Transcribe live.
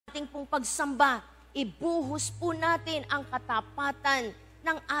ating pong pagsamba, ibuhos po natin ang katapatan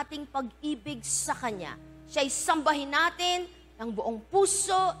ng ating pag-ibig sa Kanya. Siya'y sambahin natin ng buong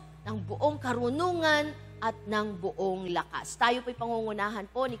puso, ng buong karunungan, at ng buong lakas. Tayo po'y pangungunahan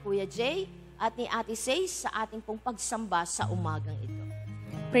po ni Kuya Jay at ni Ate Say sa ating pong pagsamba sa umagang ito.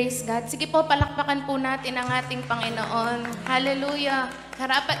 Praise God. Sige po, palakpakan po natin ang ating Panginoon. Hallelujah.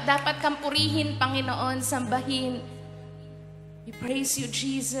 Dapat kang purihin, Panginoon, sambahin. We praise you,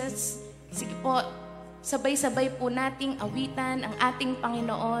 Jesus. Sige po, sabay-sabay po nating awitan ang ating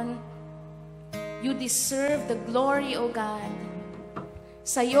Panginoon. You deserve the glory, O God.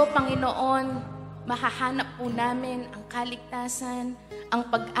 Sa iyo, Panginoon, mahahanap po namin ang kaligtasan, ang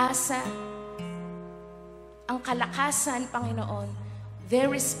pag-asa, ang kalakasan, Panginoon.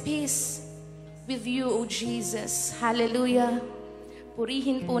 There is peace with you, O Jesus. Hallelujah.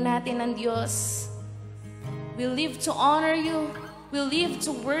 Purihin po natin ang Diyos. We live to honor you. We live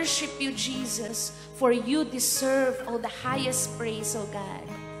to worship you, Jesus. For you deserve all the highest praise, O God.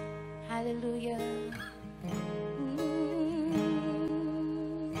 Hallelujah.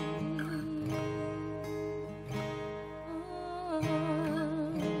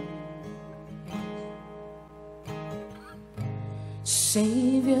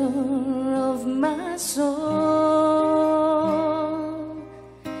 Savior of my soul,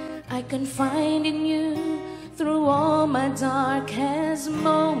 I can find in you through all my darkest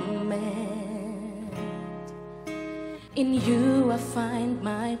moments. In you I find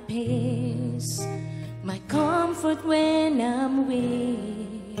my peace, my comfort when I'm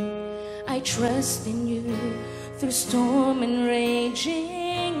weak. I trust in you through storm and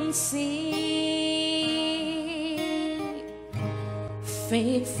raging sea.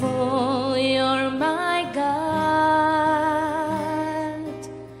 Faithful, you're my God.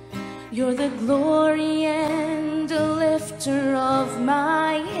 You're the glory and the lifter of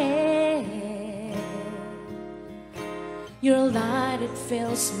my head. Your light, it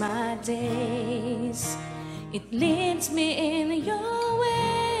fills my days. It leads me in your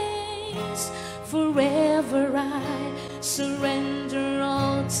ways. Forever I surrender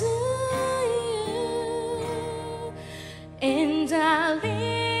all to you. And I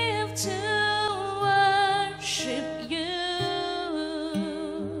live to worship you,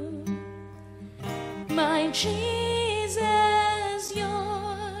 my Jesus.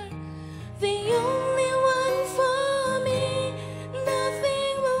 You're the only one for me.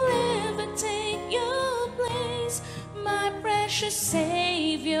 Nothing will ever take your place, my precious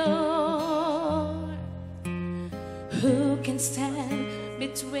Savior. Who can stand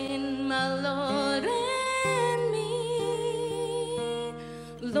between my Lord and me?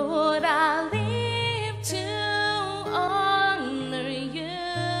 Lord, I live to honor you,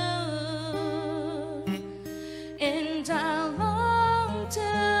 and I long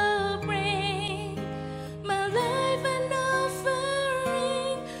to bring my life an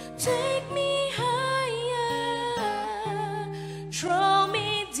offering. Take me higher, draw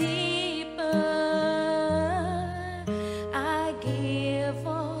me deeper. I give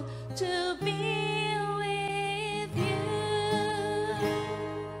all to be with you.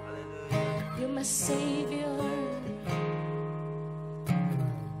 You're my Savior,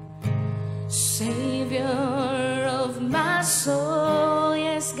 Savior of my soul.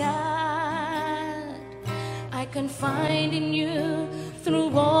 Yes, God, I can find in you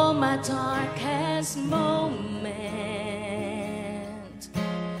through all my darkest moments.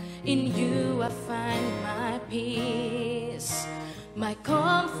 In you I find my peace, my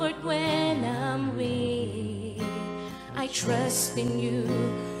comfort when I'm weak. I trust in you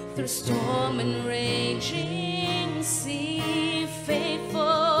through storm and raging sea. Faithful,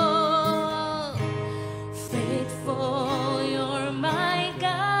 faithful, you're my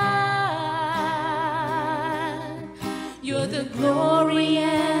God. You're the glory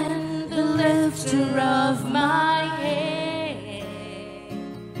and the lifter of my head.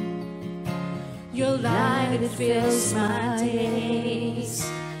 Your light, it fills my days.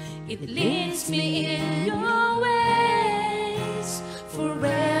 It leads me in your ways.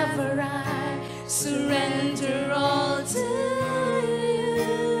 Forever I surrender all to you,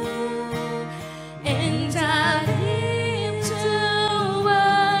 and I live to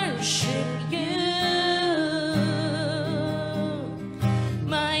worship you,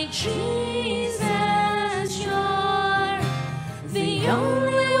 my Jesus. You're the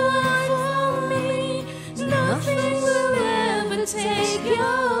only one for me. Nothing will ever take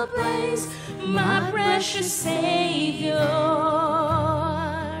your place, my precious Savior.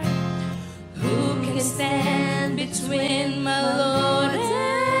 Stand between my Lord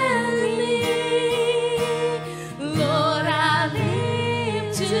and me. Lord, I live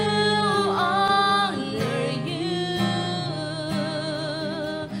to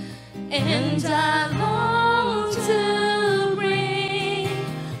and I long to bring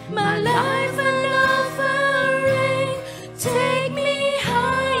my life an offering. Take me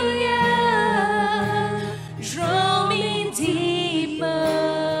higher, draw me deeper.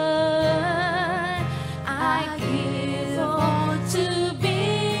 I give all to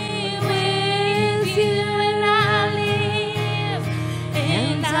be with you,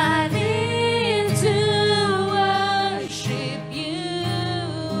 and I live to worship you.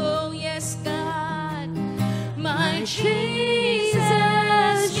 Oh yes, God, my Jesus,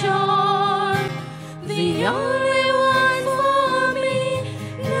 you're the only one for me.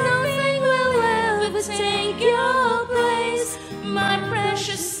 Nothing will ever take your place, my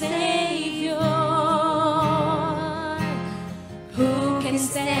precious Savior. Who can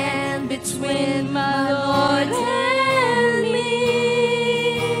stand between my Lord and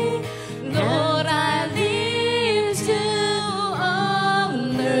me? Lord, I live to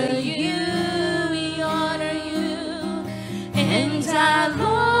honor you. We honor you, and I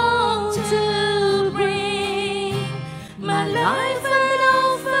long to bring my life an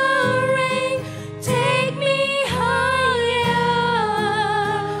offering. Take me higher,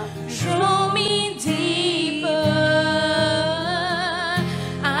 draw me deeper.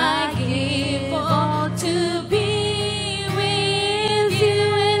 I give all to be with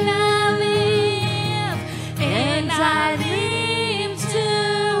you, and I live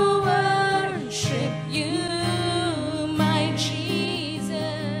to worship you, my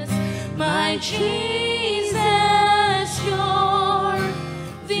Jesus, my Jesus, you're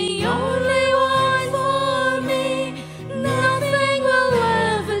the only one for me. Nothing will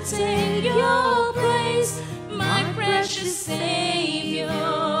ever take your place, my precious Savior.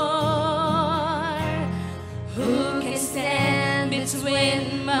 Who can stand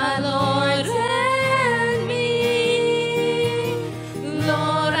between my Lord and me?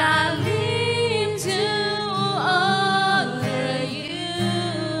 Lord, I live to honor you,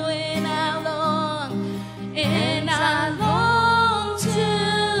 and I long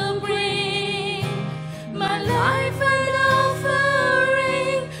to bring my life an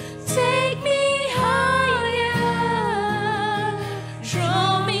offering. Take me higher,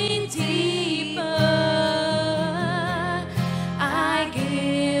 draw me deeper. I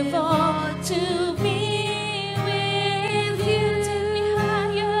give all to be with you.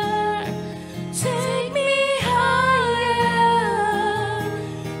 Take me higher,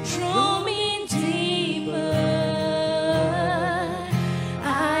 draw me deeper.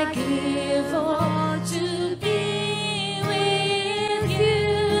 I give all to be with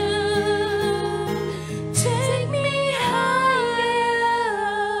you. Take me higher,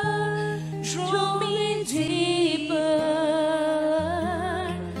 draw me deeper.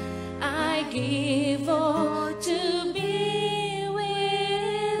 I give all to be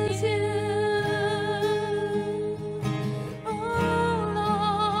with you. Oh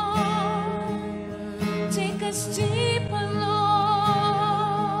Lord, take us deeper, Lord.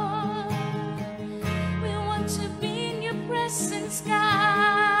 We want to be in your presence,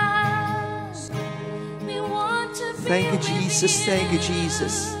 God. We want to be Thank you, with Jesus. you. Thank you,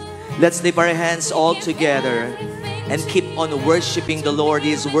 Jesus. Let's lift our hands all together and keep on worshiping the Lord.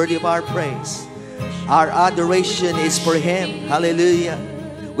 He is worthy of our praise. Our adoration is for Him. Hallelujah.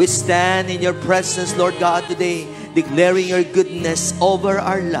 We stand in your presence, Lord God, today, declaring your goodness over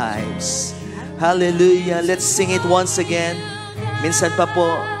our lives. Hallelujah. Let's sing it once again. Minsan pa po,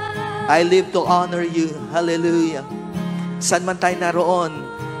 I live to honor you. Hallelujah. Saan man tayo naroon,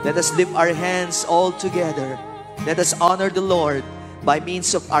 let us lift our hands all together. Let us honor the Lord by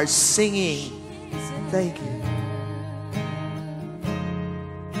means of our singing. Thank you.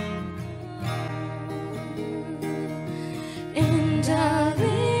 And I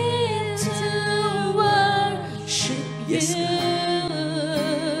live to worship Yes, you,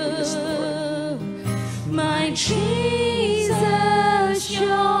 Yes, Lord. my Jesus,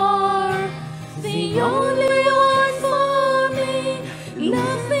 you're the only one for me.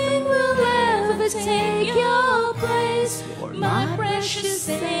 Nothing will ever take your place, Lord. my precious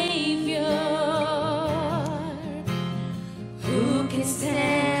Savior. Who can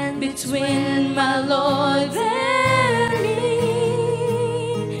stand between my Lord and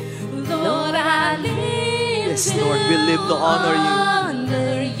me? Lord, I live Yes, Lord, we live to honor you.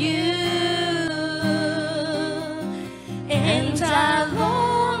 you. And I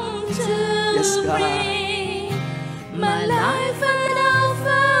long to Yes, God. bring my life an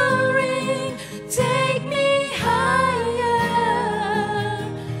offering. Take me higher,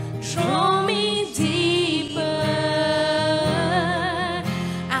 draw me deeper.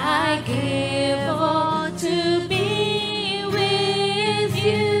 I give all to be with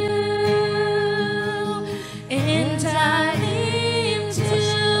you.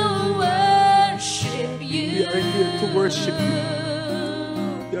 worship you.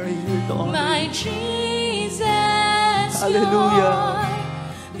 We are here to honor My you. Jesus, Hallelujah.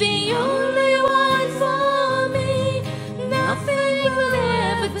 you're the only one for me. Nothing will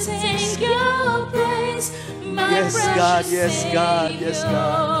ever take your place. My Yes, God. Yes, precious God. Yes,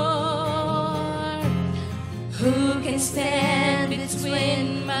 God. Savior. Who can stand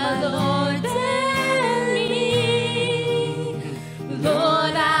between my Lord and me?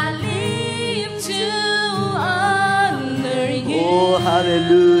 Lord, I live to honor you. Oh,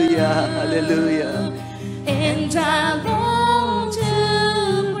 hallelujah. Hallelujah. And I long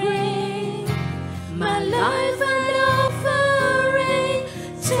to bring my life an offering.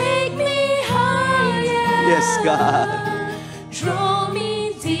 Take me higher. Yes, God. Draw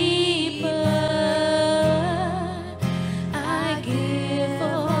me deeper. I give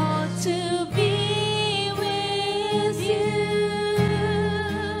all to be with you.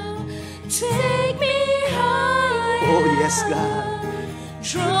 Take me higher. Oh, yes, God.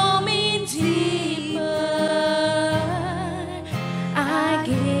 Draw me deeper. I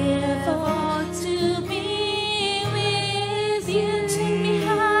give all to be with you. Take me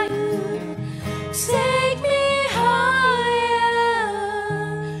higher. Take me higher.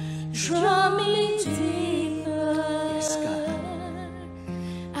 Draw me deeper. Yes, God.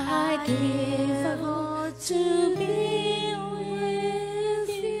 I give all to be with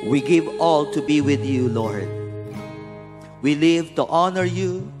you. We give all to be with you, Lord. We live to honor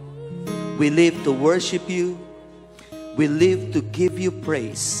you. We live to worship you. We live to give you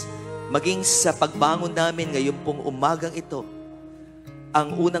praise. Maging sa pagbangon namin ngayon pong umagang ito,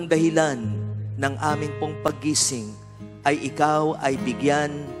 ang unang dahilan ng aming pong paggising ay ikaw ay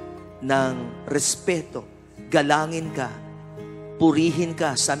bigyan ng respeto. Galangin ka. Purihin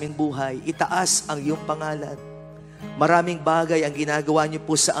ka sa aming buhay. Itaas ang iyong pangalan. Maraming bagay ang ginagawa niyo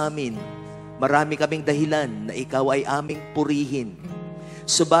po sa amin. Marami kaming dahilan na ikaw ay aming purihin.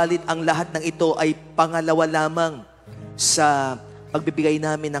 Subalit ang lahat ng ito ay pangalawa lamang sa pagbibigay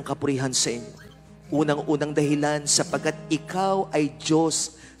namin ng kapurihan sa inyo. Unang-unang dahilan sapagkat ikaw ay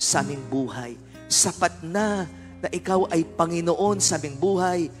Diyos sa aming buhay. Sapat na ikaw ay Panginoon sa aming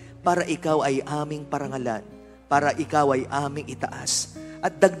buhay para ikaw ay aming parangalan, para ikaw ay aming itaas.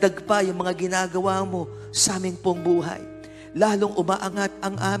 At dagdag pa yung mga ginagawa mo sa aming pong buhay. Lalong umaangat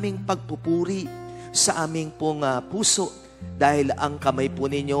ang aming pagpupuri sa aming pong puso dahil ang kamay po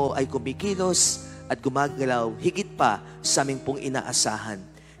ninyo ay kumikilos at gumagalaw higit pa sa aming pong inaasahan.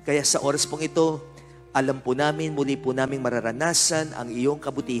 Kaya sa oras pong ito, alam po namin, muli po namin mararanasan ang iyong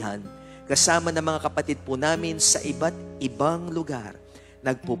kabutihan kasama ng mga kapatid po namin sa iba't ibang lugar.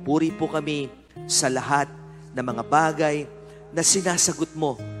 Nagpupuri po kami sa lahat ng mga bagay na sinasagot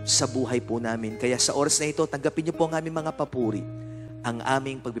mo sa buhay po namin. Kaya sa oras na ito, tanggapin niyo po ang aming mga papuri, ang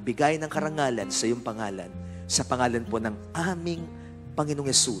aming pagbibigay ng karangalan sa iyong pangalan, sa pangalan po ng aming Panginoong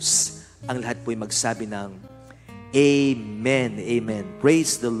Yesus. Ang lahat po ay magsabi ng Amen. Amen.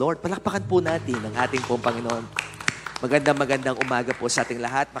 Praise the Lord. Palakpakan po natin ang ating pong Panginoon. Magandang umaga po sa ating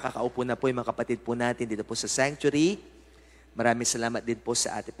lahat. Makakaupo na po yung mga kapatid po natin dito po sa sanctuary. Maraming salamat din po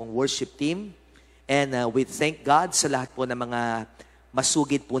sa ating pong worship team. And we thank God sa lahat po ng mga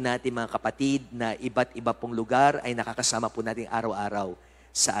masugid po natin mga kapatid na iba't iba pong lugar ay nakakasama po natin araw-araw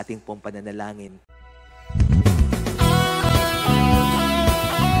sa ating pong pananalangin.